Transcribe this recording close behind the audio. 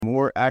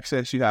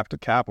access you have to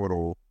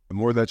capital, the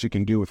more that you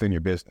can do within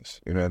your business.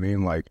 You know what I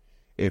mean? Like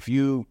if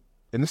you,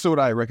 and this is what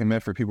I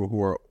recommend for people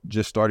who are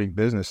just starting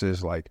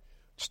businesses, like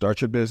start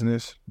your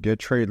business, get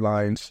trade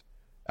lines.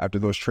 After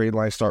those trade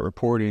lines start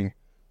reporting,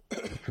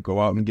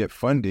 go out and get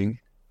funding.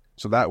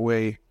 So that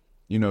way,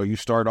 you know, you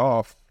start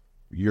off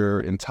your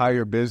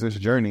entire business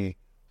journey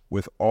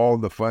with all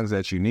the funds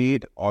that you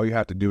need. All you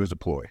have to do is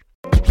deploy.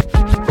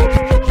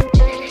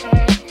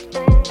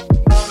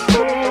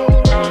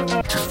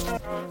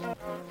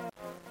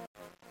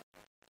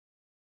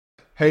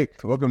 Hey,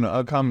 welcome to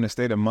Uncommon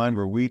State of Mind,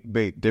 where we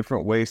debate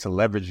different ways to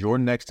leverage your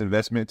next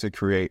investment to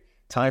create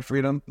time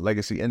freedom,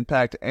 legacy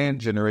impact, and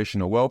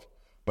generational wealth.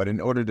 But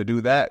in order to do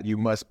that, you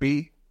must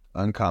be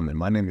uncommon.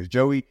 My name is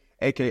Joey,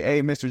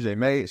 a.k.a. Mr. J.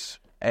 Mays.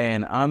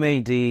 And I'm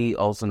AD,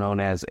 also known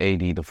as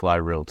AD, the Fly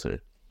Realtor.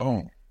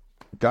 Oh,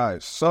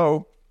 guys,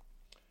 so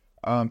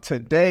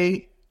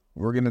today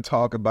we're going to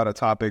talk about a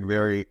topic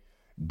very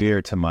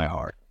dear to my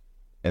heart,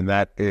 and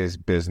that is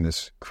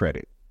business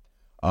credit.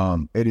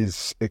 It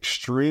is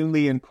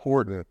extremely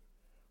important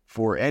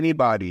for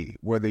anybody,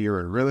 whether you're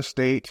in real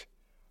estate,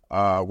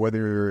 whether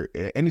you're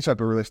in any type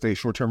of real estate,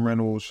 short-term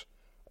rentals,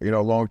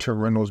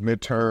 long-term rentals,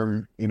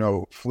 midterm,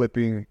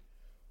 flipping,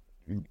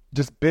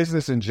 just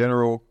business in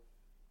general.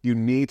 You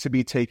need to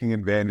be taking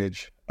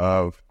advantage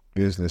of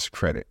business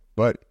credit.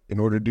 But in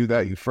order to do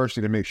that, you first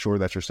need to make sure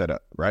that you're set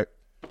up, right?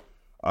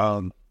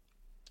 So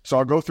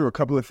I'll go through a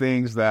couple of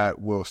things that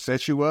will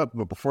set you up.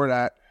 But before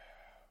that,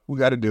 we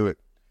got to do it.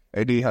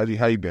 AD,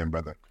 how you been,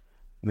 brother?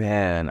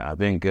 Man, I've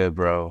been good,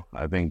 bro.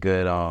 I've been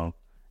good.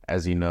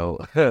 As you know,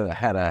 I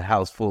had a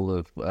house full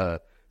of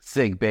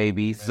sick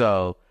babies,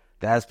 so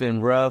that's been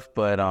rough.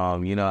 But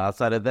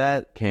outside of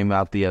that, came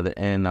out the other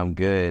end. I'm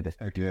good.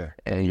 Heck yeah.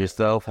 And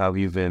yourself, how have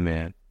you been,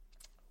 man?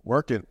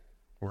 Working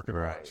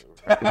right.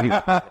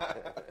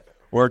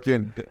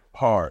 Working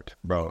hard,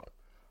 bro.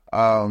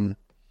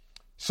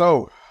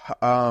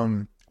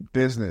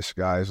 Business,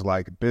 guys,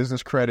 like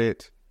business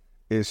credit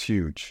is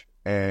huge.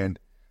 And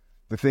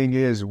the thing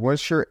is,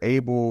 once you're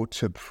able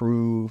to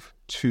prove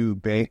to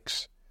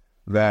banks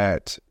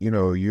that,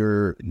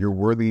 you're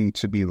worthy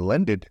to be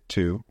lended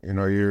to,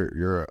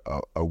 you're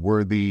a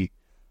worthy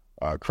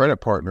credit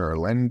partner or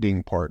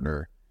lending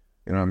partner,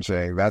 you know what I'm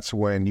saying? That's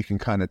when you can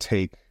kind of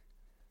take,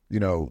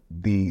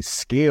 the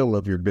scale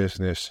of your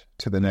business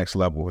to the next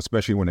level,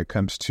 especially when it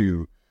comes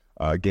to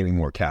gaining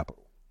more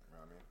capital. You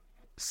know what I mean?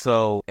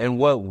 So in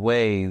what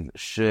way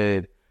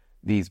should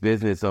these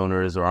business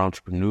owners or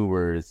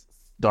entrepreneurs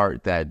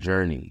start that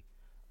journey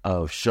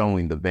of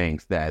showing the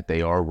banks that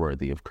they are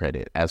worthy of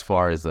credit as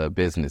far as a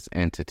business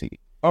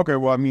entity? Okay,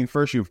 well, I mean,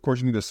 first, you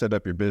need to set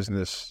up your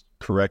business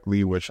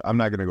correctly, which I'm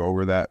not going to go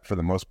over that for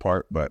the most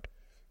part, but,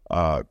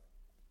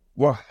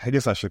 I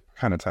guess I should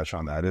kind of touch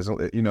on that. Is,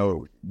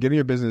 getting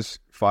your business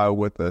filed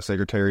with the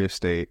Secretary of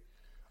State,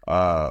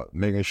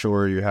 making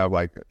sure you have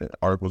like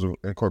articles of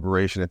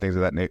incorporation and things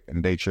of that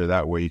nature.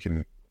 That way you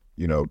can,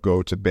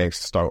 go to banks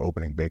to start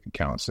opening bank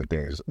accounts and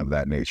things of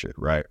that nature,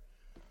 right?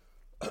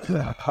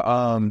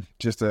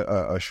 Just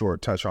a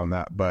short touch on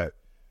that. But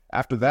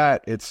after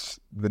that, it's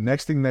the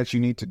next thing that you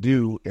need to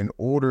do in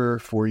order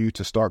for you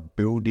to start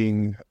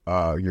building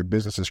your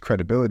business's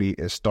credibility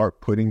is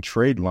start putting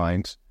trade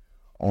lines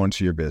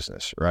onto your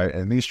business, right?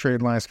 And these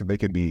trade lines, they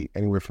could be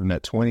anywhere from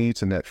net 20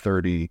 to net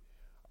 30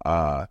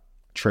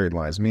 trade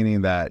lines,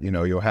 meaning that,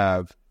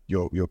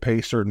 you'll pay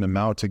a certain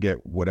amount to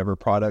get whatever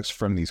products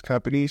from these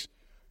companies.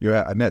 You're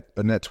at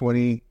a net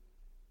 20,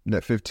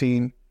 net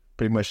 15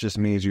 pretty much just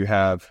means you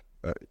have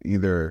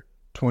either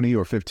 20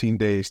 or 15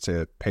 days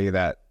to pay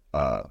that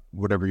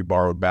whatever you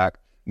borrowed back.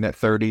 Net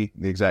 30,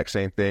 the exact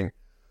same thing.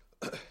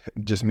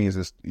 It just means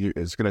it's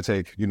going to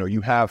take,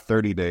 you have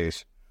 30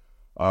 days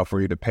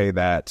for you to pay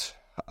that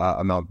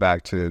amount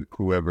back to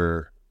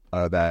whoever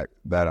that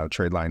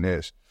trade line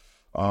is.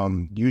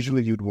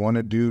 Usually you'd want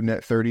to do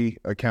net 30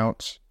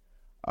 accounts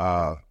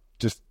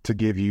just to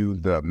give you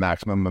the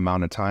maximum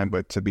amount of time.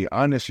 But to be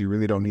honest, you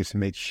really don't need to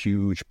make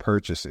huge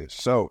purchases.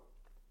 So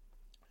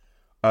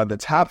the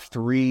top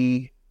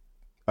 3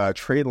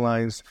 trade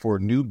lines for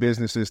new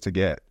businesses to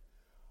get,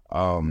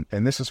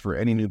 and this is for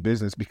any new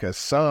business, because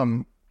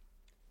some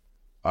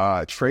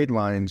trade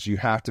lines you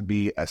have to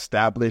be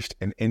established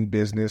and in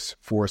business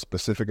for a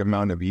specific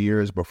amount of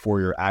years before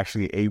you're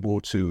actually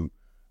able to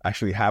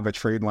actually have a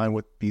trade line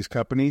with these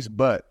companies.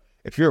 But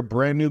if you're a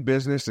brand new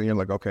business and you're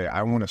like, okay,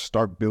 I want to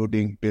start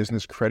building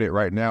business credit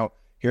right now,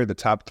 here are the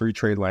top 3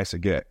 trade lines to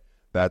get.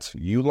 That's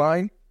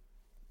Uline,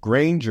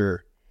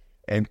 Granger,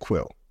 and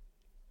Quill.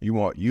 You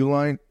want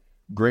Uline,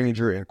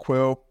 Granger, and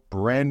Quill,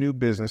 brand new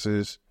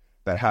businesses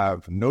that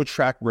have no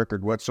track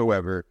record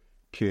whatsoever,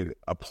 could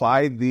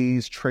apply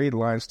these trade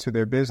lines to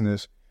their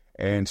business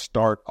and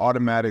start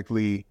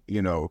automatically,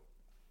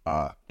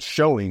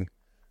 showing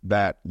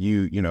that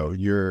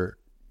you're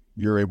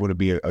able to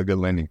be a good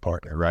lending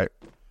partner, right?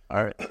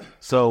 All right.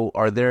 So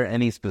are there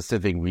any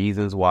specific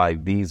reasons why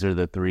these are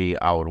the 3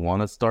 I would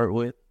want to start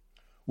with?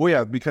 Well,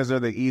 yeah, because they're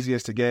the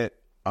easiest to get.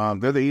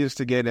 They're the easiest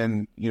to get,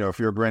 and if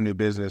you're a brand new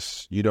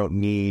business, you don't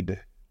need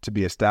to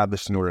be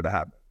established in order to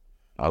happen.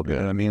 Okay. You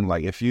know what I mean?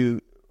 Like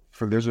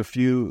there's a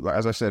few, like,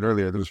 as I said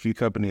earlier, there's a few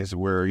companies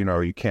where,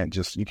 you can't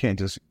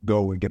just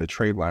go and get a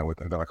trade line with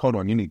them. They're like, hold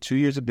on, you need 2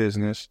 years of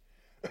business,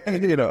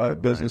 a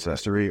business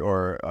history,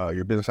 or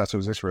your business has to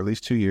exist for at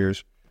least 2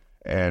 years.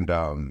 And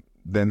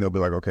then they'll be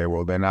like, okay,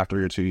 well, then after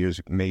your 2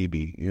 years,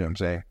 maybe, you know what I'm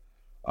saying?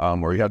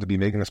 Or you have to be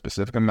making a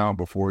specific amount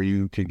before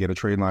you can get a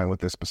trade line with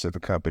this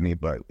specific company.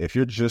 But if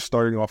you're just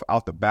starting off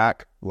out the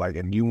back,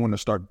 and you want to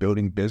start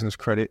building business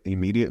credit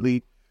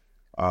immediately,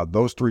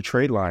 those 3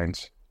 trade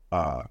lines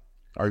are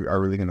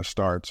really going to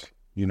start,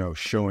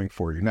 showing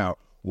for you. Now,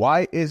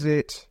 why is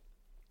it,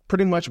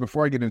 pretty much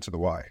before I get into the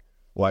why,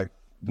 like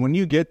when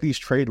you get these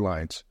trade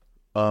lines,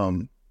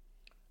 and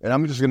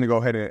I'm just going to go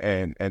ahead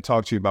and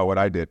talk to you about what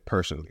I did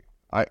personally.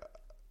 I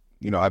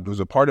was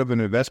a part of an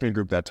investment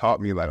group that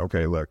taught me, like,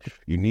 okay, look,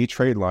 you need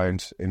trade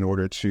lines in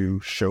order to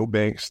show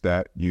banks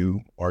that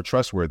you are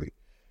trustworthy.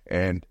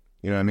 And,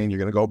 you know what I mean? You're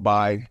going to go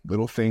buy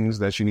little things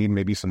that you need,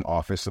 maybe some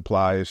office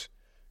supplies.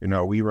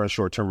 We run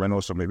short-term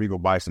rentals, so maybe go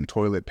buy some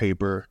toilet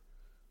paper,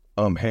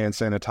 hand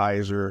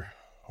sanitizer,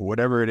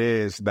 whatever it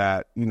is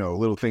that,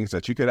 little things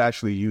that you could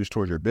actually use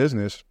towards your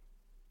business.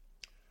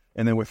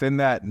 And then within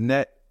that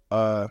net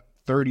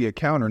 30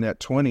 account or net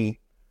 20,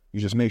 you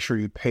just make sure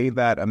you pay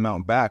that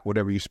amount back,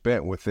 whatever you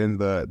spent within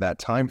that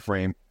time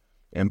frame,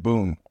 and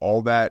boom,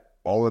 all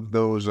of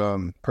those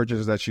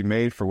purchases that you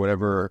made for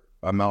whatever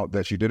amount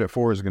that you did it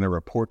for is going to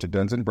report to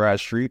Duns and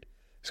Bradstreet.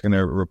 It's going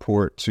to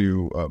report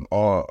to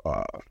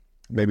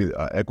maybe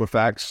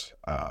Equifax,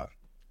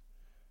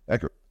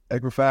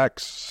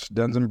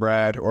 Duns and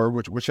Brad, or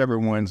whichever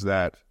ones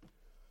that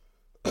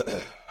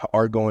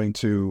are going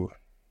to.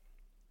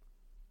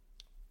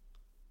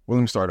 Well,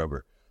 let me start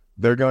over.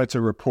 They're going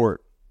to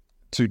report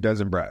to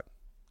Duns and Brad.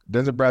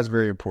 Duns and Brad's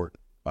very important.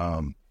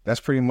 That's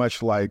pretty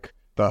much like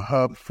the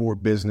hub for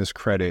business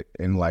credit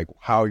and like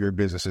how your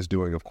business is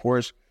doing. Of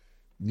course,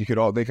 they could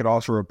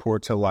also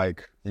report to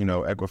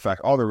Equifax,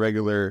 all the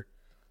regular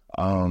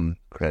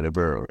credit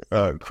bureaus,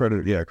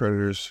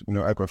 creditors,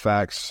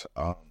 Equifax,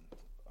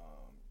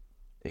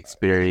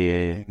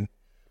 Experian,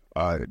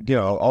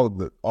 all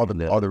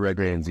the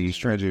regular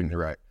TransUnion,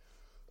 right?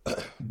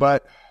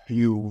 But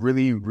you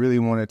really, really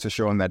wanted to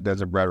show on that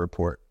Duns and Brad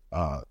report,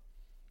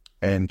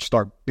 and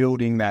start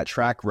building that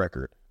track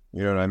record.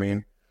 You know what I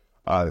mean?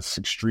 It's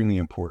extremely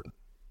important.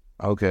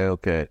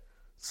 Okay.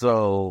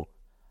 So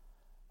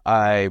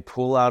I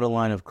pull out a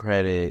line of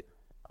credit,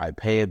 I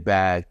pay it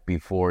back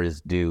before it's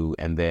due,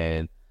 and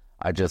then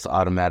I just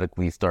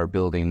automatically start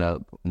building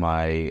up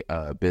my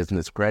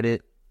business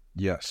credit.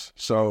 Yes.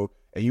 So,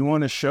 and you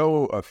want to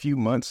show a few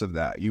months of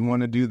that. You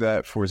want to do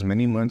that for as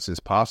many months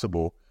as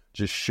possible,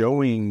 just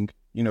showing,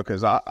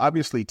 because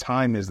obviously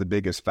time is the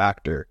biggest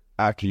factor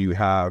after you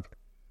have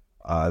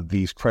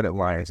these credit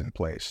lines in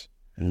place.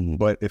 Mm-hmm.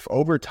 But if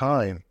over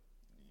time,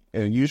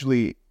 and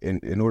usually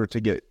in order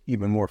to get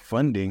even more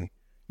funding,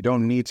 you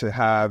don't need to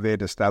have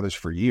it established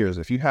for years.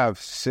 If you have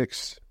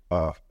 6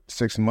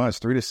 months,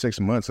 3 to 6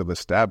 months of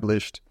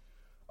established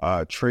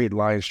trade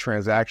lines,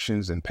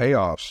 transactions, and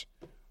payoffs,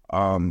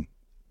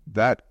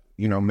 that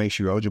makes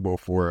you eligible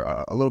for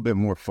a little bit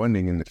more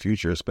funding in the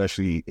future.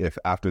 Especially if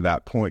after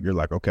that point you're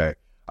like, okay,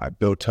 I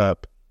built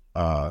up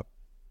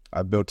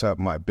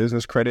my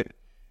business credit,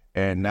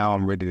 and now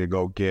I'm ready to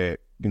go get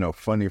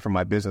funding for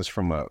my business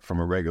from a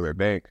regular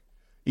bank.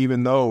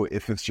 Even though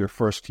if it's your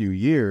first few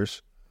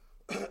years,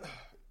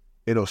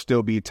 it'll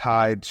still be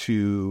tied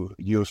to,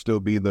 you'll still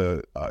be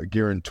the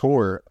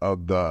guarantor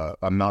of the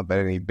amount that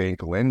any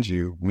bank lends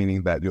you,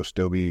 meaning that you'll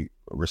still be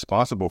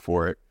responsible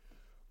for it.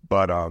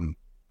 But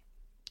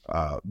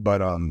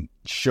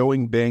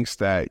showing banks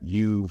that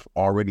you've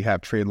already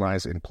have trade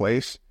lines in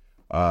place,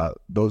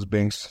 those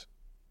banks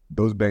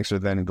are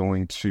then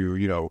going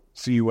to,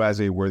 see you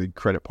as a worthy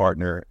credit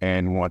partner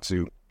and want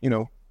to,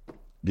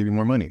 give you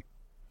more money.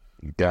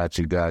 Got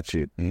you.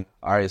 Mm-hmm.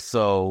 All right.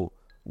 So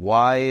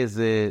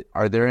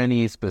are there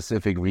any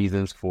specific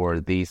reasons for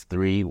these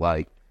 3,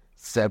 like,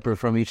 separate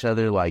from each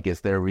other? Like,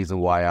 is there a reason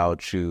why I'll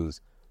choose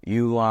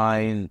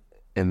Uline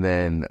and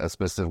then a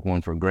specific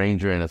one for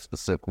Granger and a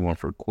specific one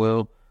for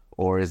Quill?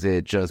 Or is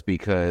it just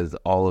because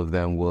all of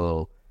them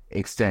will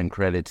extend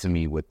credit to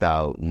me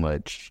without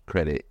much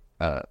credit,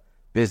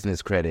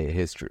 business credit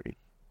history?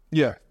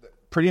 Yeah,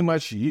 pretty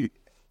much you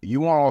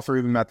want all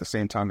 3 of them at the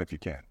same time if you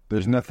can.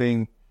 There's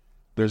nothing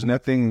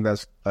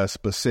that's a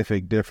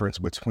specific difference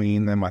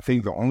between them. I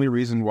think the only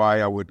reason why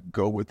I would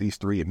go with these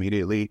 3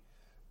 immediately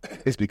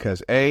is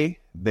because A,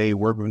 they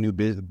work with new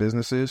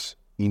businesses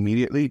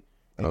immediately,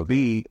 and okay,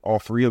 B, all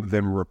 3 of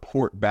them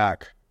report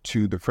back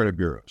to the credit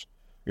bureaus.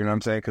 You know what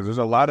I'm saying? Because there's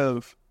a lot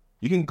of,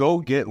 you can go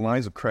get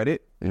lines of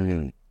credit,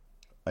 mm-hmm,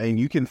 and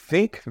you can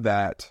think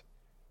that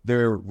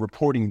they're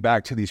reporting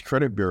back to these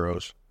credit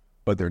bureaus,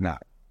 but they're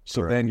not.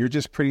 So then you're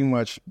just pretty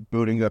much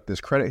building up this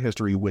credit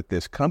history with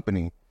this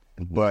company,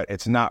 mm-hmm, but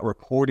it's not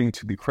reporting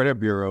to the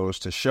credit bureaus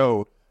to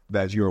show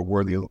that you're a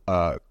worthy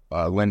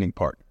lending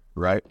partner,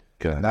 right?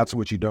 Okay. And that's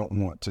what you don't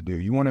want to do.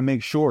 You want to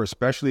make sure,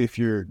 especially if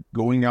you're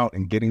going out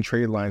and getting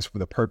trade lines for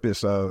the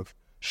purpose of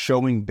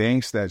showing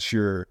banks that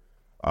you're,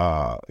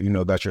 that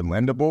you're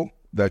lendable,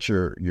 that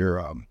you're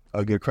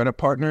a good credit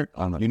partner,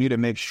 you need to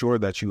make sure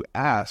that you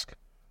ask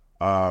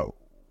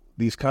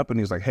these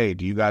companies like, hey,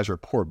 do you guys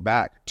report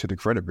back to the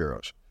credit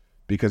bureaus?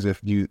 Because if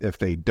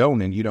they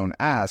don't and you don't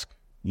ask,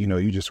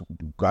 you just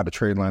got a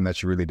trade line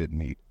that you really didn't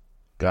need.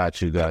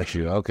 Got you.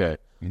 Okay.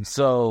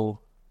 So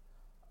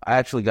I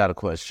actually got a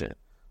question.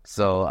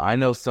 So I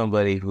know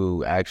somebody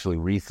who actually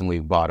recently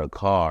bought a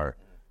car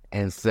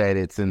and said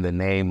it's in the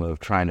name of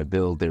trying to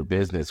build their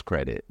business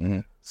credit. Mm-hmm.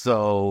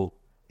 So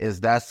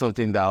is that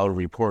something that I'll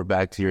report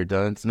back to your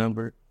DUNS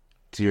number,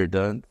 to your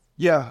DUNS?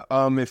 Yeah.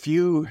 If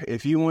you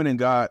went and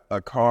got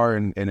a car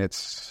and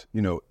it's,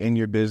 in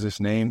your business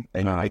name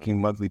and you're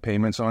making monthly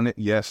payments on it,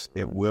 yes,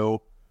 it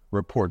will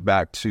report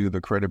back to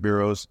the credit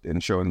bureaus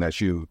and showing that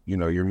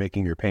you're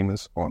making your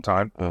payments on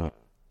time.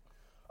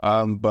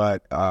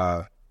 But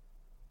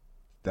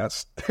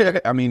that's,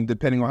 I mean,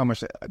 depending on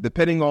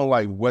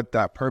like what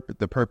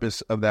the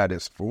purpose of that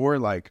is for,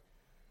 like,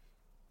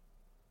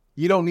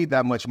 you don't need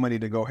that much money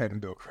to go ahead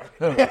and do a credit.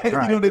 You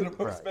don't need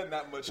to spend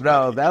that much money.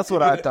 No, that's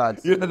what I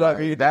thought. You know what I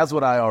mean? That's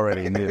what I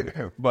already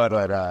knew. But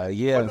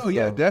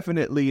yeah,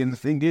 definitely. And the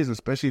thing is,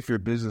 especially if your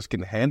business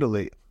can handle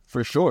it,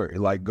 for sure,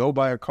 like go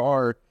buy a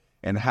car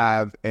and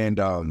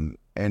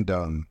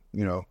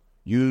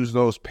use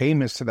those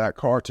payments to that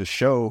car to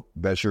show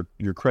that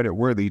you're credit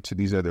worthy to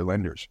these other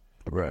lenders.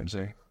 Right.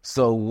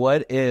 So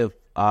what if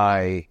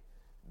I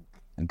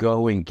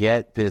go and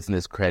get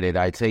business credit?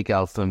 I take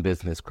out some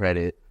business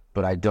credit,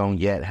 but I don't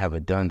yet have a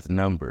DUNS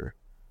number.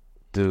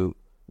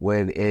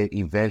 When it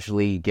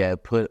eventually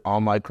get put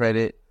on my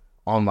credit,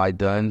 on my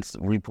DUNS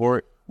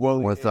report,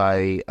 once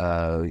I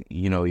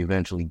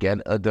eventually get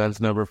a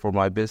DUNS number for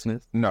my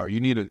business? No, you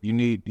need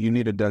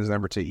a DUNS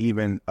number to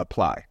even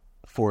apply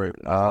for it.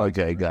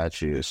 Okay,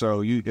 got you.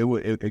 So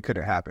it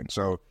couldn't happen.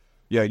 So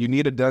yeah, you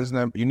need a DUNS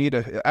number. You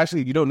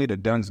don't need a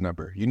DUNS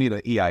number. You need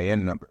an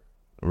EIN number.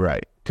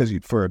 Right. Because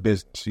for a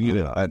business, you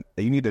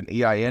need an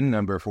EIN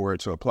number for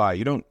it to apply.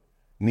 You don't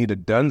need a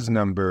DUNS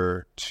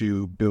number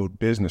to build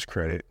business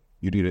credit.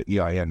 You need an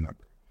EIN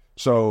number.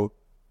 So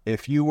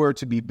if you were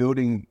to be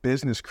building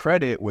business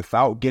credit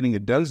without getting a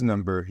DUNS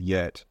number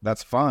yet,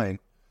 that's fine.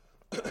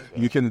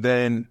 You can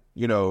then,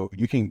 you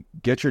can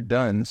get your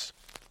DUNS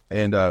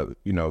and,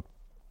 you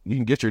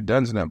can get your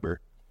DUNS number.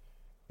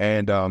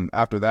 And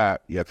after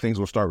that, things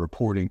will start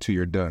reporting to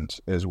your DUNS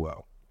as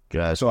well.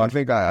 Gotcha. So I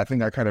think I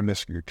kind of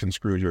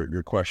misconstrued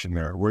your question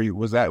there.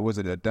 Was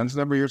it a DUNS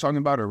number you're talking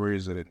about, or where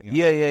is it?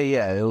 Yeah.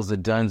 It was a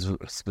DUNS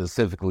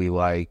specifically,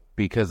 like,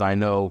 because I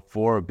know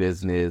for a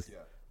business,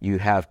 you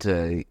have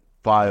to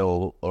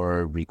file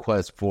or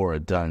request for a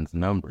DUNS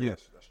number.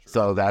 Yes, that's true.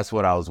 So that's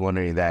what I was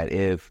wondering, that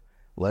if,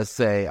 let's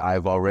say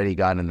I've already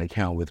got an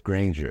account with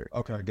Grainger.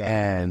 Okay, got it.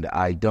 And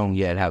I don't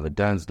yet have a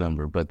DUNS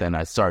number, but then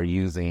I start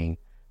using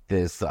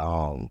this,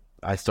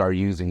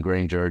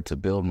 Grainger to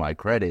build my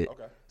credit.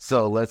 Okay.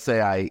 So let's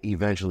say I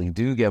eventually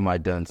do get my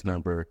DUNS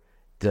number.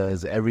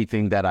 Does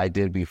everything that I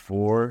did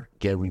before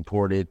get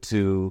reported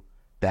to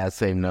that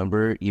same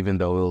number, even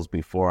though it was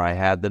before I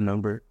had the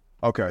number?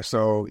 Okay,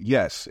 so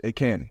yes, it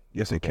can.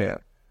 Yes, it can.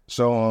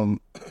 So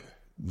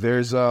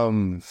there's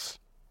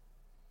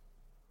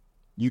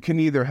you can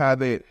either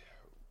have it,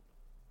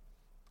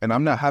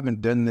 and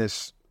haven't done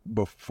this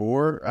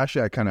before.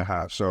 Actually, I kind of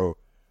have. So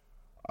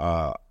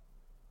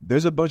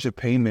there's a bunch of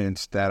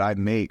payments that I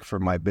make for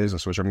my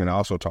business, which I'm going to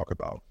also talk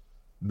about,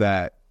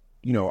 that,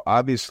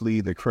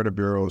 obviously the credit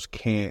bureaus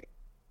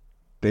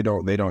they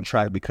don't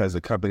track, because the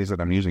companies that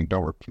I'm using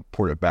don't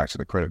report it back to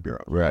the credit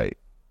bureau. Right.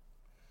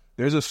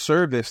 There's a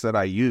service that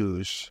I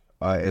use.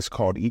 It's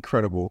called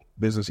eCredible,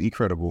 Business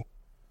eCredible,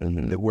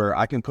 where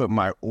I can put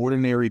my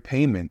ordinary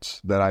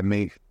payments that I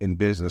make in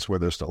business,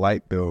 whether it's the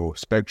light bill,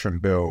 spectrum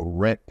bill,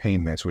 rent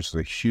payments, which is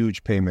a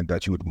huge payment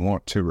that you would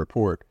want to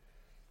report.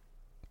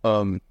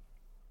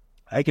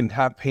 I can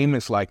have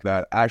payments like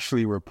that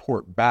actually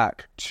report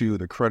back to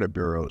the credit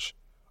bureaus,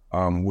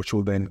 which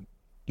will then,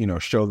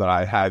 show that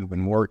I have even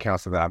more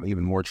accounts, that I'm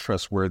even more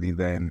trustworthy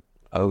than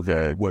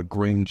what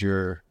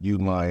Grainger,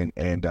 Uline,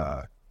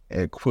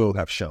 and Quill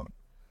have shown.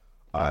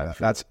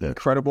 That's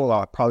incredible.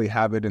 I'll probably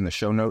have it in the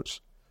show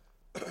notes.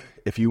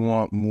 If you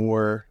want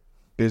more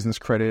business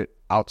credit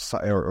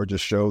outside, or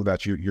just show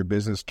that your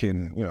business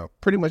can,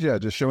 pretty much,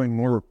 just showing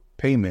more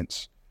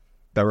payments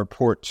that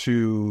report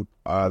to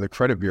the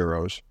credit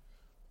bureaus,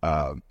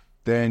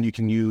 then you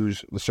can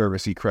use the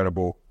service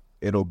eCredible.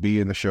 It'll be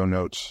in the show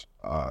notes.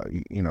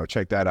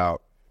 Check that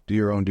out. Do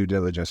your own due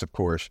diligence, of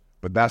course.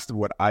 But that's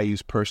what I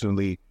use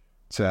personally,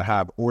 to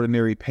have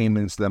ordinary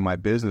payments that my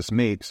business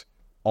makes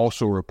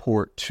also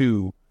report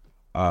to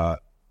all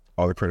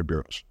the credit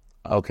bureaus.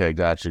 Okay,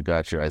 got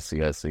you. I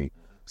see.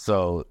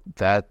 So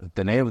that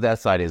the name of that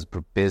site is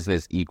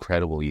Business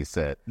eCredible, you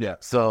said. Yeah.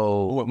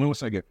 So wait 1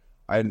 second.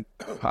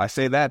 I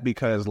say that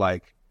because,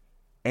 like,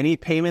 any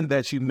payment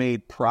that you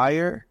made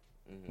prior,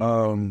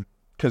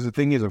 because the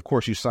thing is, of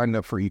course, you signed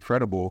up for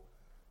eCredible.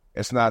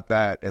 It's not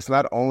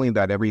only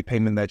that every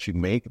payment that you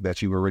make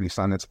that you've already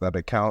signed into that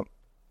account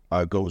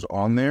goes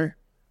on there.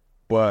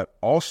 but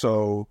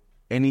also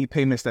any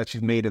payments that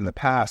you've made in the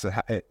past,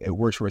 it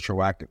works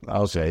retroactively.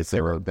 Okay,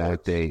 so we're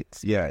back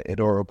dates. Yeah,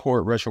 it'll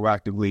report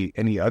retroactively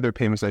any other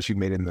payments that you've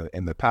made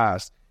in the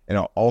past, and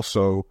it'll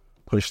also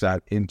push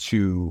that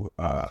into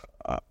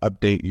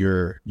update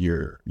your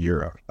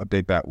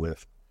update that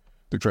with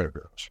the credit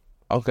bureaus.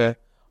 Okay.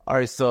 All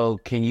right. So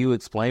can you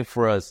explain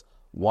for us,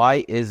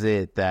 why is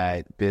it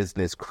that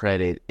business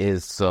credit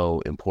is so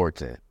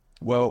important?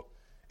 Well,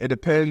 it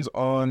depends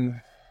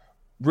on,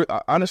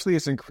 honestly,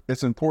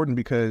 it's important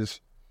because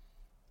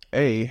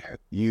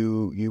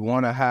you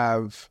want to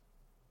have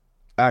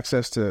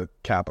access to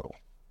capital.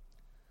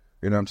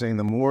 You know what I'm saying?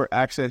 The more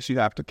access you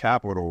have to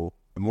capital,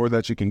 the more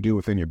that you can do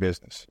within your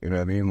business. You know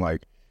what I mean?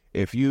 Like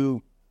if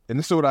you, and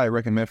this is what I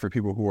recommend for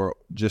people who are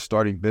just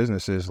starting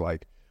businesses,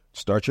 like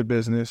start your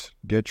business,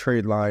 get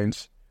trade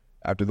lines.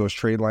 After those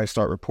trade lines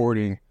start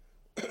reporting,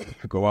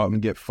 go out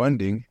and get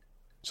funding.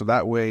 So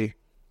that way,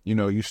 you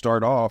know, you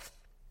start off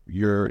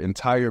your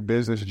entire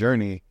business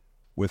journey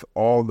with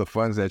all the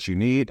funds that you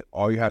need.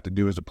 All you have to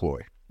do is deploy.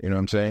 You know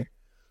what I'm saying?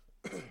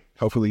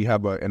 Hopefully you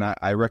have and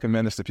I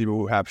recommend this to people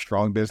who have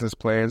strong business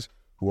plans,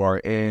 who are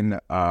in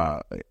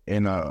a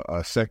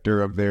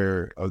sector of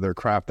their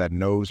craft that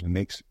knows and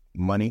makes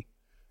money.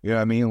 You know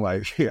what I mean?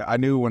 Like, yeah, I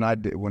knew when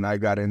I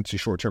got into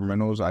short-term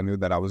rentals, I knew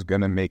that I was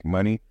going to make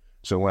money.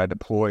 So when I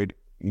deployed,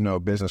 you know,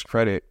 business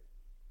credit,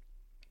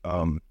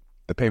 the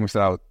payments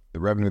the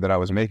revenue that I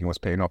was making was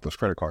paying off those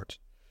credit cards.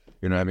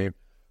 You know what I mean?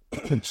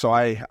 So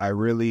I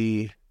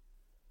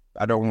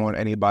don't want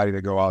anybody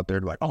to go out there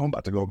like, oh, I'm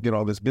about to go get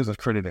all this business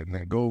credit and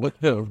then go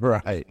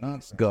right,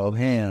 go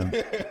ham,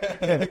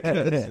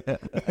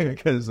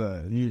 because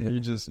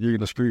you're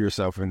gonna screw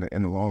yourself in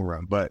the long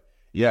run. But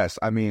yes,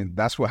 I mean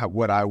that's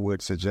what I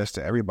would suggest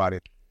to everybody.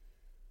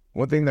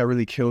 One thing that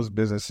really kills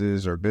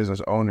businesses or business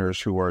owners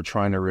who are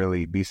trying to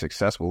really be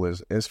successful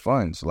is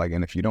funds. Like,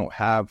 and if you don't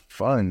have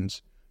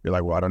funds, you're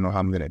like, well, I don't know how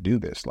I'm gonna do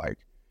this. Like,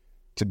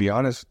 to be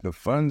honest, the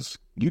funds,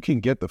 you can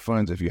get the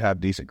funds if you have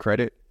decent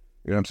credit.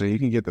 You know what I'm saying? You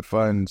can get the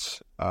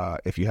funds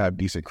if you have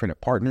decent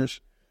credit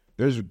partners.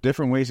 There's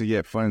different ways to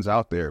get funds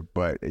out there,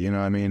 but you know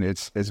what I mean?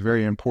 It's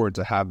very important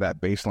to have that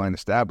baseline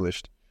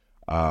established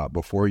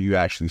before you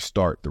actually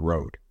start the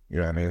road. You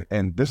know what I mean?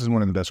 And this is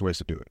one of the best ways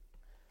to do it.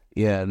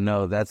 Yeah,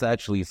 no, that's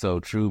actually so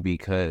true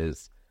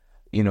because,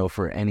 you know,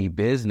 for any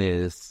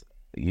business,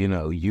 you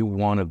know, you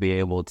want to be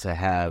able to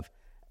have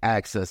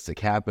access to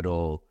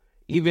capital,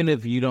 even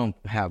if you don't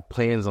have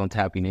plans on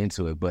tapping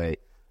into it. But,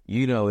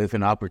 you know, if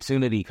an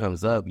opportunity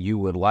comes up, you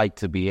would like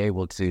to be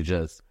able to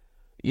just,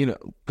 you know,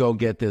 go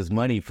get this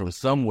money from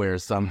somewhere,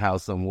 somehow,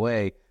 some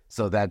way,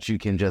 so that you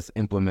can just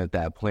implement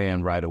that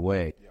plan right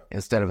away. Yeah.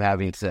 Instead of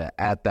having to,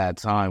 at that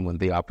time when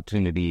the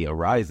opportunity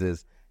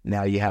arises,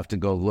 now you have to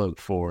go look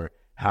for,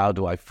 how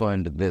do I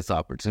fund this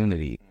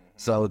opportunity? Mm-hmm.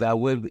 So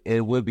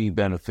it would be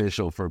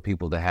beneficial for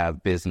people to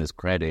have business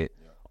credit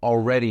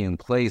already in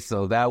place.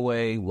 So that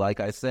way, like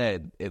I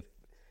said,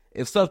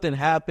 if something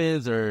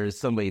happens or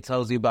somebody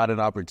tells you about an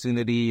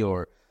opportunity,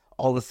 or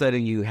all of a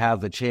sudden you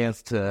have a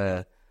chance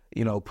to,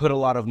 you know, put a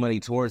lot of money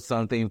towards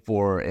something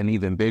for an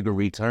even bigger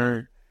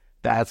return,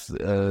 that's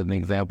an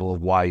example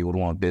of why you would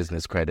want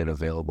business credit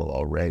available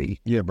already.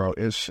 Yeah, bro.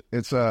 It's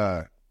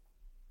a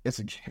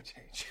game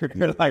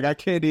changer. Like, I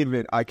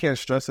can't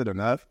stress it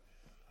enough.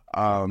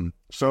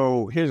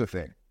 So here's the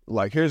thing.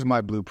 Like, here's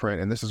my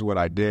blueprint, and this is what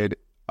I did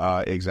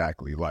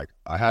exactly. Like,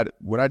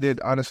 what I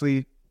did,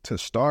 honestly, to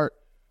start,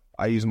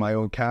 I used my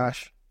own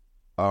cash.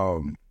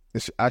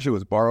 This actually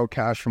was borrowed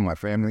cash from my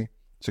family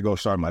to go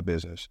start my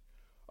business.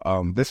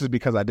 This is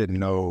because I didn't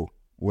know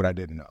what I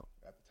didn't know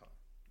at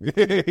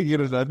the time. You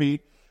know what I mean?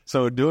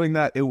 So doing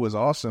that, it was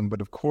awesome.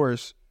 But of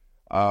course,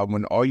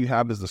 when all you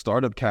have is the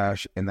startup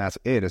cash and that's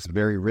it, it's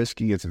very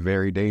risky. It's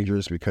very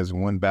dangerous because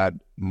one bad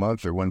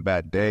month or one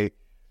bad day,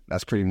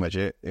 that's pretty much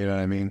it. You know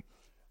what I mean?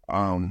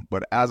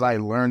 But as I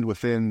learned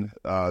within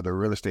the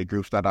real estate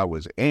groups that I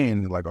was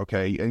in, like,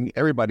 okay, and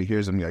everybody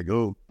hears them like,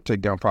 go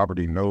take down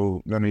property,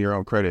 none of your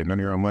own credit, none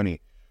of your own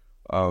money.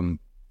 In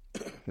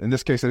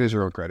this case, it is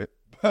your own credit,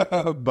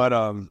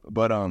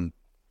 but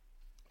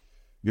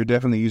you're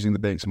definitely using the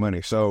bank's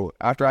money. So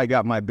after I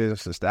got my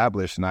business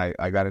established and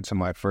I got into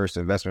my first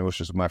investment, which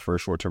was my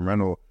first short-term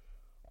rental,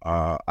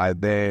 I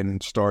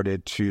then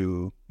started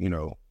to, you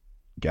know,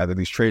 gather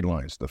these trade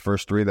lines. The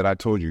first three that I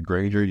told you,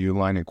 Granger,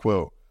 Uline, and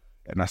Quill.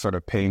 And I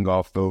started paying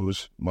off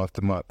those month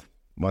to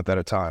month at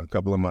a time, a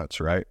couple of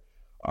months, right?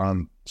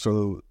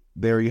 So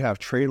there you have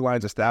trade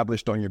lines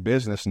established on your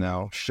business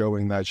now,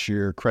 showing that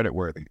you're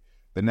creditworthy.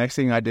 The next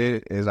thing I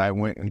did is I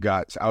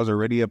was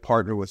already a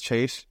partner with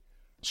Chase.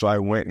 So I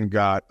went and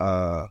got,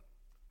 a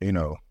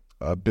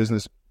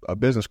business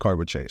card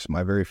with Chase,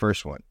 my very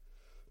first one.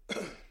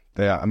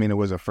 Yeah, I mean, it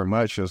wasn't for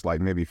much. It was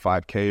like maybe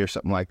 $5,000 or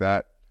something like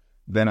that.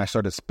 Then I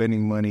started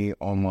spending money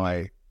on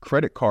my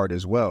credit card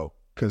as well,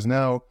 because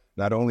now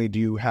not only do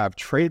you have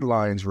trade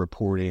lines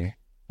reporting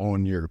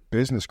on your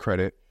business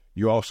credit,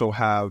 you also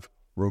have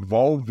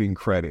revolving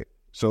credit.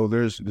 So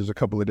there's a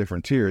couple of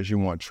different tiers. You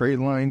want trade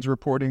lines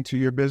reporting to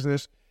your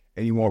business,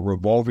 and you want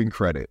revolving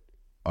credit.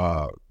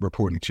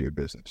 reporting to your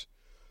business.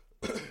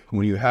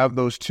 When you have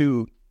those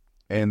two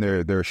and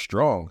they're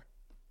strong,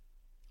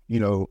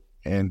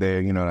 and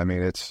they, what I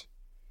mean,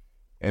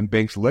 and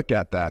banks look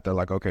at that, they're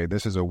like, okay,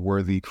 this is a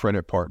worthy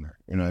credit partner.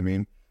 You know what I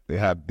mean? They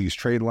have these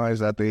trade lines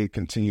that they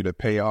continue to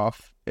pay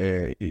off,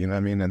 you know what I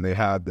mean? And they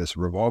have this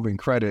revolving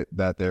credit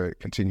that they're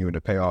continuing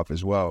to pay off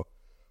as well.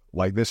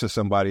 Like, this is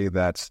somebody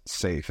that's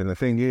safe. And the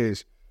thing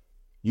is,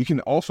 you can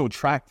also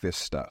track this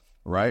stuff,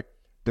 right?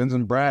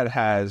 Dun & Brad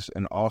has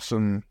an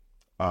awesome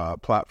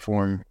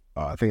platform,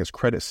 I think it's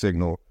Credit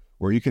Signal,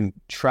 where you can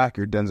track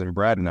your Dun &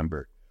 Brad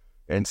number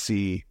and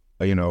see,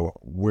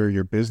 where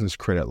your business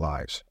credit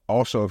lies.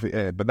 Also,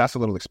 but that's a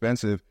little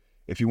expensive.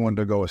 If you wanted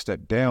to go a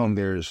step down,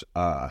 there's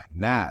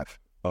Nav.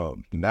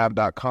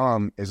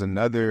 Nav.com is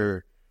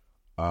another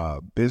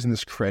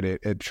business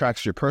credit. It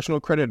tracks your personal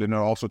credit and it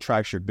also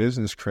tracks your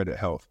business credit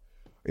health.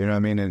 You know what I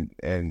mean?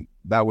 And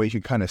that way you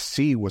can kind of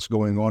see what's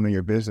going on in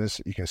your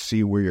business. You can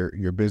see where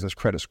your business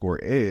credit score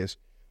is.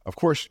 Of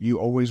course, you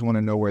always want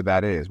to know where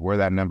that is, where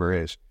that number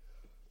is.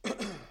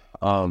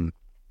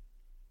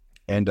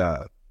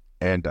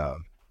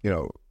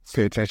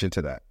 Pay attention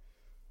to that.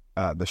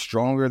 The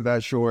stronger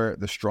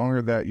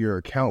that your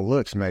account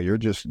looks, man, you're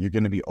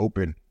going to be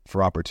open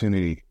for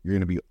opportunity. You're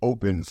going to be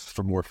open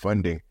for more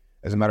funding.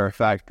 As a matter of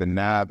fact, the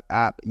NAB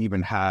app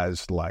even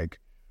has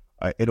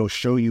it'll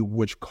show you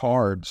which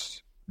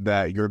cards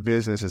that your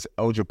business is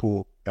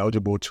eligible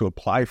to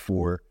apply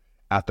for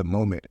at the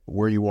moment,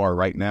 where you are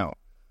right now.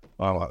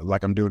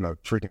 Like I'm doing a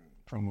freaking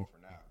promo for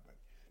NAB.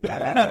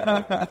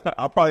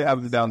 I'll probably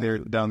have it down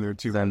there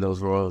too. Send those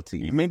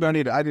royalties. Maybe I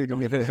need to go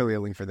get an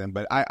affiliate link for them,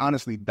 but I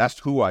honestly, that's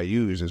who I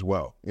use as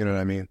well. You know what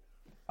I mean?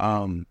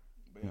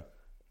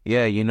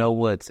 Yeah, you know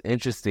what's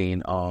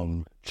interesting?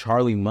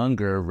 Charlie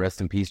Munger,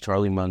 rest in peace,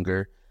 Charlie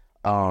Munger.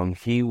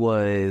 He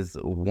was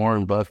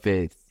Warren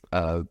Buffett's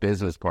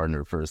business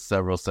partner for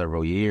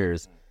several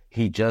years.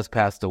 He just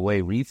passed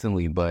away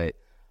recently, but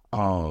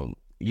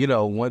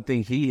one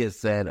thing he has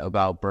said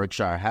about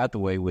Berkshire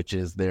Hathaway, which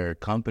is their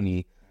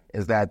company,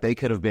 is that they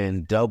could have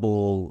been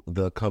double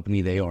the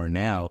company they are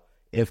now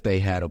if they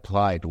had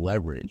applied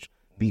leverage,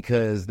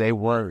 because they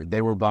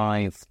were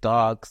buying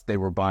stocks, they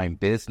were buying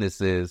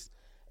businesses,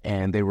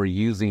 and they were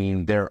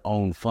using their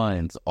own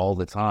funds all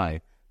the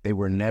time. They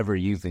were never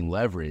using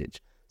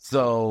leverage.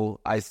 So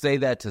I say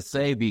that to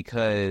say,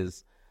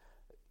 because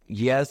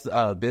yes,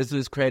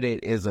 business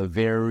credit is a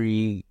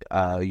very,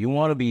 you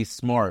want to be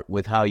smart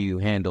with how you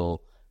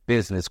handle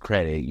business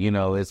credit.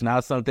 It's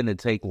not something to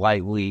take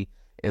lightly.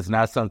 It's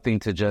not something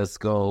to just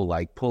go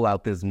pull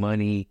out this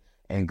money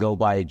and go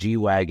buy a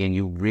G-Wagon.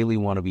 You really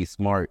want to be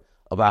smart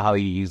about how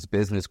you use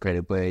business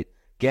credit, but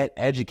get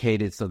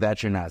educated so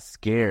that you're not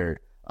scared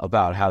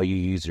about how you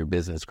use your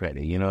business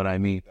credit. You know what I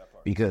mean?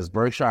 Because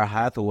Berkshire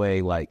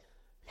Hathaway,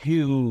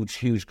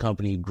 huge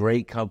company,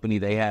 great company.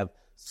 They have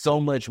so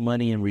much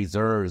money in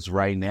reserves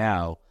right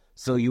now.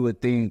 So you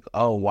would think,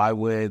 oh, why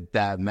would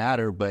that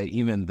matter? But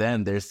even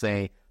then they're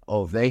saying,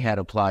 oh, if they had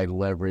applied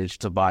leverage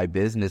to buy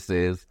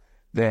businesses,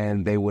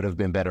 then they would have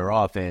been better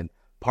off. And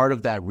part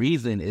of that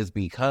reason is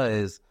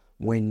because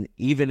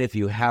even if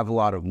you have a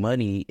lot of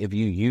money, if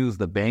you use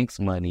the bank's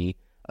money,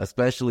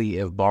 especially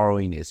if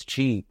borrowing is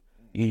cheap,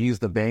 you use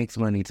the bank's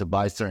money to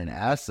buy certain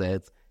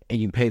assets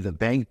and you pay the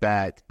bank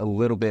back a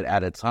little bit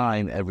at a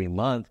time every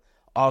month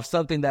off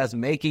something that's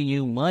making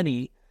you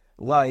money.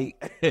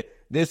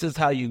 This is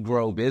how you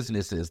grow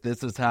businesses.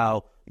 This is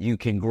how you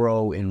can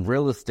grow in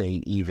real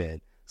estate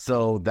even.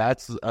 So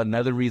that's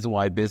another reason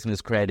why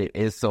business credit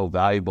is so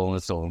valuable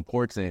and so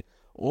important.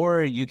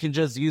 Or you can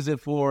just use it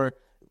for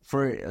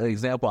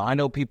example, I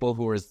know people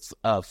who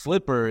are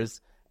flippers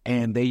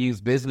and they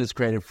use business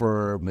credit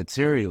for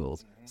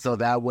materials. So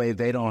that way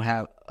they don't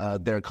have,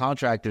 their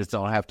contractors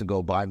don't have to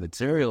go buy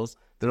materials.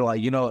 They're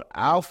like,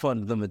 I'll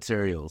fund the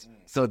materials.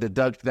 So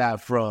deduct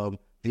that from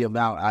the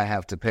amount I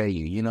have to pay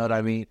you. You know what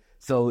I mean?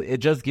 So it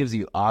just gives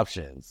you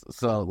options.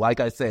 So like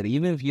I said,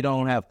 even if you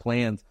don't have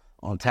plans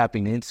on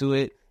tapping into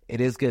it,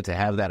 it is good to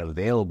have that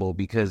available,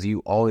 because you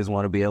always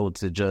want to be able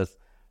to just,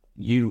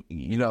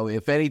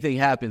 if anything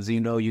happens,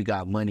 you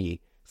got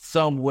money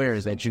somewhere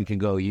that you can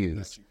go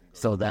use.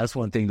 So that's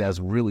one thing that's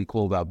really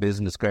cool about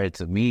business credit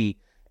to me.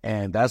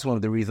 And that's one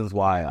of the reasons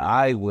why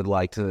I would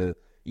like to,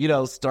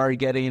 start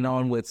getting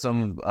on with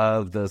some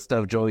of the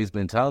stuff Joey's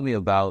been telling me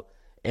about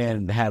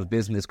and have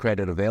business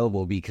credit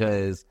available,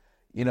 because,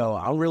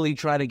 I'm really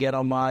trying to get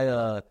on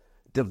my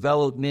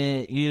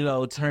development,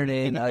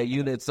 turning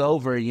units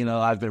over.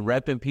 I've been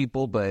repping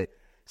people, but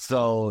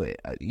so,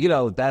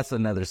 that's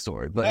another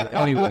story. But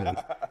anyway,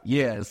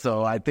 yeah,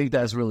 so I think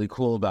that's really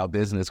cool about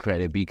business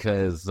credit,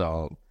 because,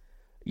 so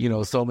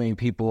many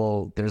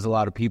people, there's a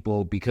lot of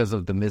people, because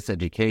of the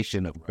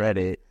miseducation of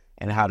credit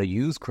and how to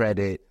use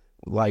credit,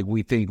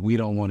 we think we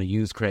don't want to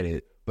use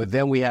credit. But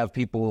then we have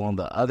people on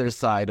the other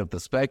side of the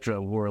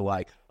spectrum who are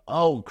like,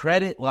 oh,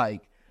 credit,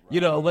 let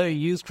me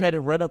use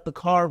credit, run up the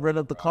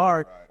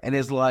car. And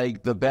it's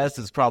the best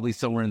is probably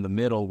somewhere in the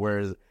middle,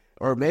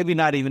 or maybe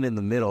not even in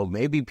the middle.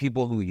 Maybe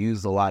people who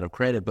use a lot of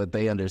credit, but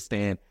they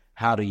understand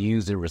how to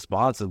use it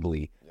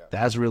responsibly. Yeah.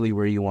 That's really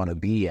where you want to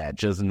be at,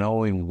 just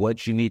knowing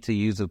what you need to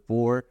use it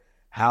for,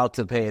 how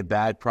to pay it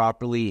back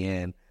properly,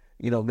 and,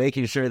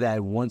 making sure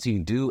that once you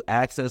do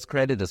access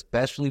credit,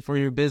 especially for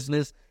your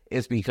business,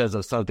 it's because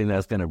of something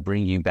that's going to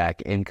bring you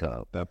back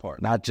income. That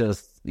part. Not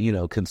just,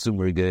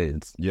 consumer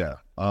goods. Yeah.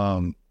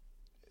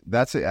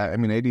 That's it. I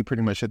mean, AD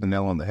pretty much hit the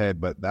nail on the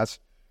head, but that's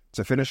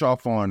to finish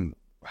off on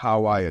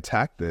how I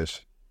attack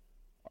this.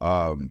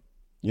 I went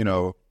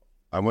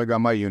and got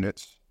my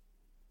units.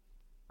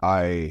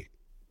 I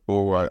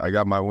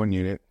got my one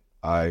unit.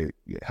 I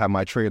had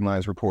my trade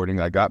lines reporting.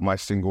 I got my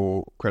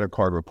single credit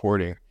card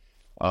reporting,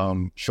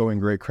 showing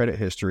great credit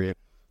history.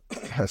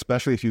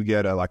 Especially if you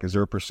get a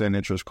 0%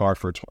 interest card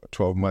for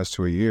 12 months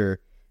to a year,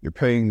 you're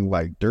paying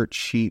like dirt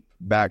cheap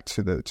back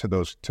to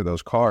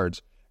those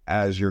cards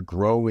as you're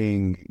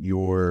growing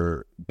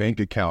your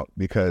bank account,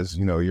 because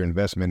your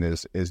investment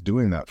is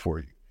doing that for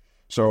you.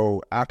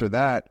 So after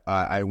that,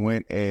 I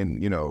went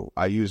and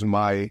I used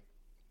my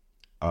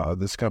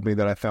this company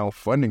that I found,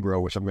 Fund and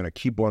Grow, which I'm going to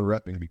keep on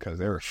repping because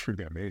they're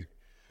freaking amazing.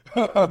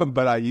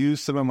 But I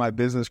used some of my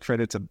business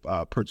credit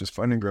to purchase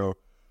Fund and Grow.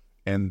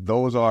 And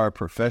those are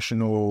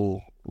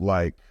professional,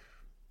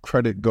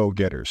 credit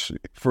go-getters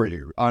for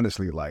you,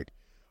 honestly.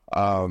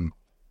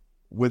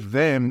 With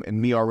them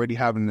and me already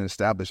having an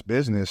established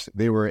business,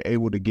 they were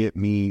able to get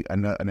me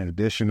an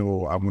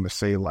additional, I'm going to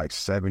say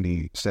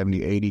 70,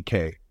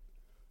 80K,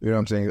 you know what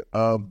I'm saying,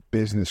 of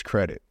business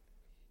credit,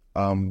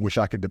 which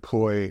I could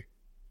deploy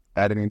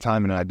at any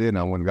time. And I did, and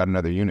I went and got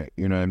another unit,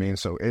 you know what I mean?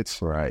 So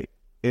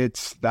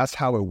that's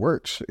how it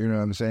works, you know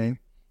what I'm saying?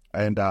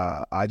 And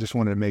I just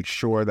wanted to make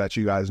sure that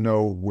you guys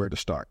know where to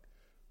start.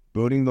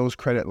 Building those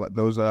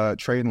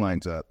trade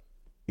lines up.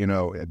 You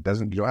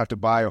don't have to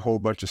buy a whole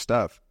bunch of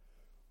stuff.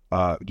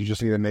 You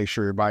just need to make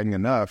sure you're buying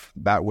enough.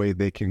 That way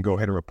they can go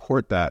ahead and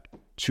report that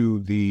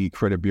to the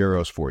credit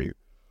bureaus for you.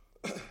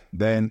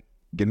 Then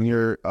getting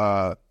your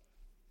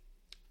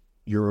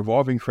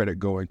revolving credit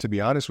going. To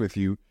be honest with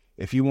you,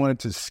 if you wanted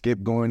to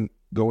skip going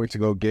to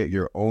go get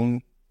your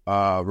own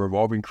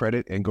revolving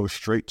credit and go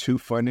straight to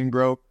Fund and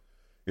Grow,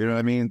 you know what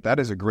I mean? That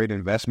is a great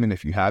investment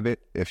if you have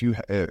it. If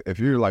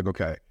you're like,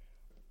 okay,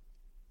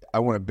 I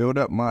want to build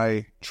up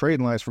my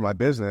trade lines for my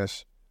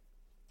business,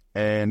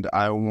 and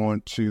I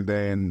want to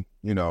then,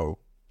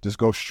 just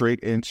go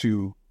straight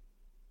into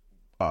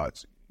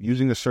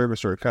using a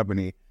service or a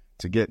company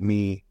to get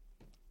me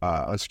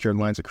unsecured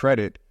lines of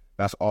credit,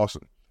 that's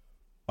awesome.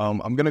 I'm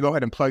going to go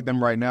ahead and plug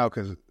them right now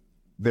because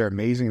they're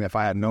amazing. If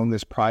I had known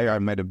this prior, I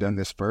might have done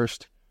this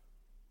first.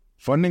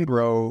 Fund and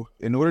Grow,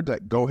 in order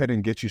to go ahead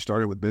and get you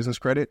started with business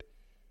credit,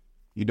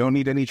 you don't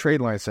need any trade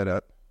line set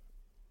up.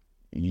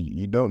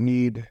 You don't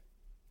need,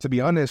 to be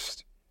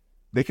honest,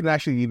 they can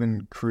actually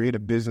even create a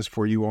business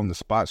for you on the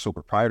spot, so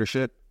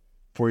proprietorship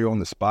for you on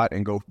the spot,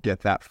 and go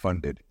get that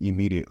funded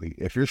immediately.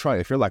 If you're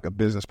like a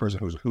business person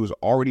who's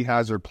already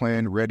has their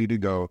plan ready to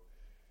go,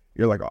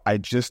 you're like, I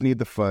just need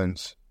the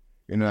funds.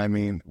 You know what I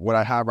mean? What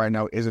I have right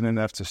now isn't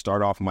enough to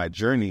start off my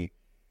journey.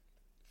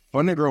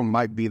 Fund and Grow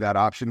might be that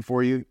option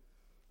for you.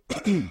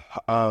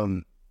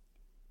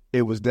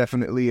 It was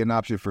definitely an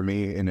option for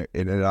me, and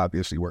it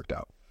obviously worked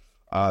out.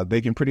 They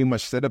can pretty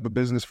much set up a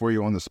business for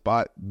you on the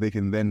spot. They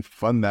can then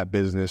fund that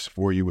business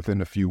for you within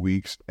a few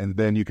weeks, and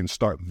then you can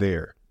start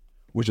there,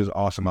 which is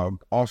awesome. I'll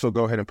also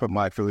go ahead and put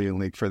my affiliate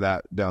link for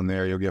that down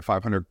there. You'll get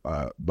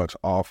 $500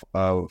 off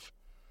of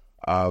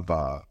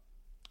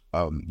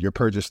your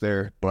purchase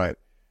there. But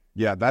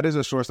yeah, that is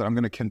a source that I'm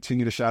going to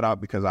continue to shout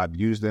out because I've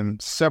used them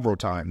several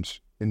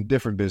times in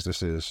different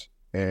businesses,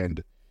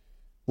 and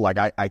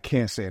I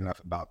can't say enough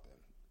about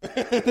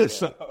them.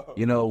 So,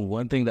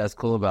 one thing that's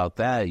cool about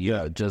that,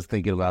 just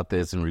thinking about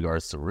this in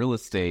regards to real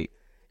estate,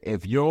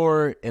 if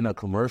you're in a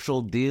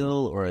commercial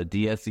deal or a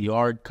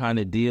DSCR kind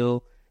of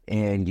deal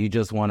and you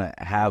just want to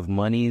have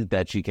money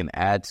that you can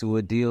add to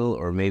a deal,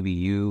 or maybe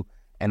you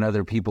and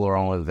other people are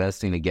all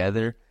investing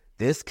together,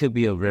 this could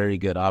be a very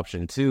good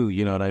option too.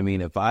 You know what I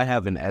mean? If I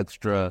have an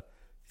extra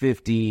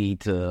 50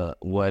 to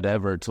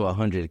whatever to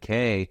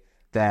 100K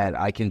that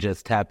I can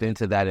just tap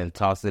into that and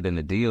toss it in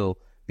a deal,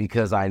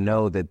 because I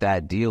know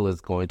that deal is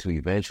going to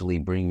eventually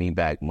bring me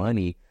back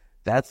money,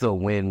 that's a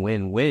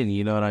win-win-win,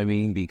 you know what I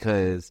mean?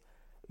 Because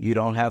you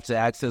don't have to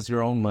access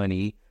your own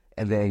money,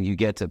 and then you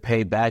get to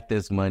pay back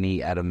this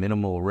money at a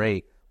minimal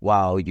rate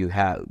while you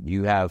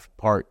have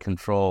part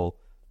control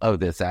of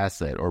this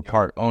asset or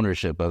part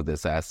ownership of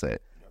this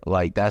asset.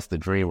 That's the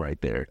dream right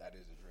there. That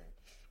is a dream.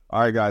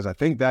 All right, guys, I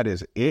think that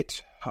is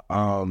it.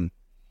 I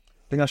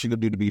think I should go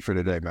do the beat for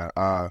today, man.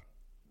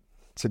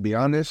 To be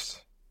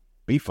honest,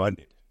 be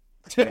funded.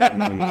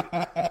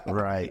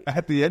 Right.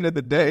 At the end of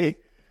the day,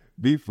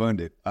 be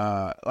funded.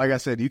 Like I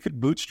said, you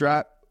could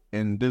bootstrap,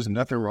 and there's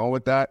nothing wrong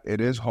with that.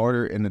 It is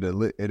harder, and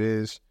it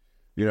is,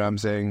 you know what I'm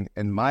saying?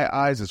 In my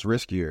eyes, it's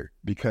riskier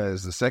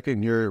because the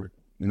second your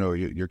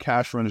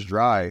cash runs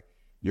dry,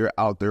 you're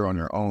out there on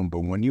your own.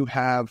 But when you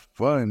have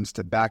funds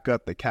to back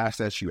up the cash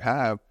that you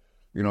have,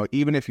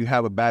 even if you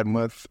have a bad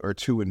month or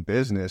two in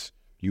business,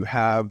 you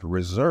have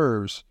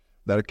reserves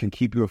that can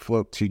keep you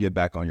afloat till you get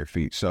back on your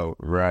feet. So,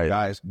 Right.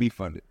 guys, be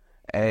funded.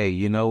 Hey,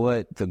 you know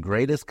what? The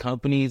greatest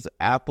companies,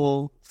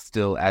 Apple,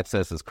 still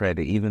accesses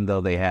credit, even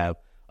though they have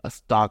a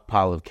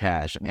stockpile of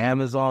cash.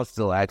 Amazon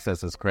still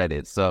accesses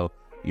credit. So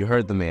you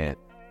heard the man.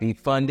 Be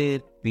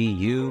funded, be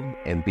you,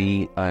 and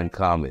be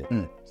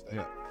uncommon. Stay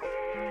up.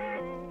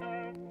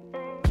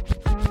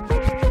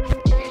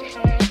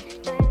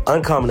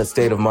 Uncommon A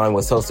State of Mind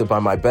was hosted by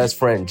my best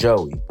friend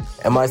Joey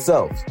and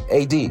myself,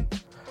 AD.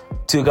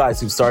 Two guys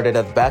who started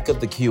at the back of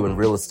the queue in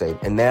real estate,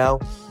 and now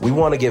we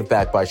want to give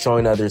back by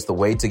showing others the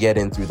way to get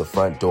in through the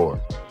front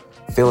door.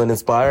 Feeling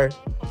inspired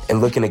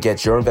and looking to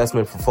get your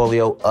investment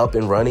portfolio up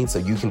and running so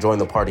you can join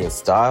the party in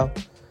style?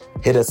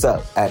 Hit us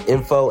up at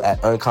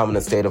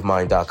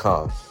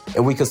info@uncommonastateofmind.com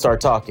and we can start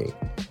talking.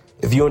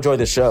 If you enjoy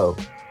the show,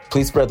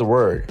 please spread the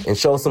word and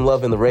show us some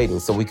love in the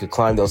ratings so we could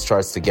climb those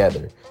charts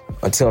together.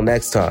 Until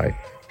next time,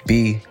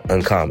 be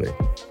uncommon.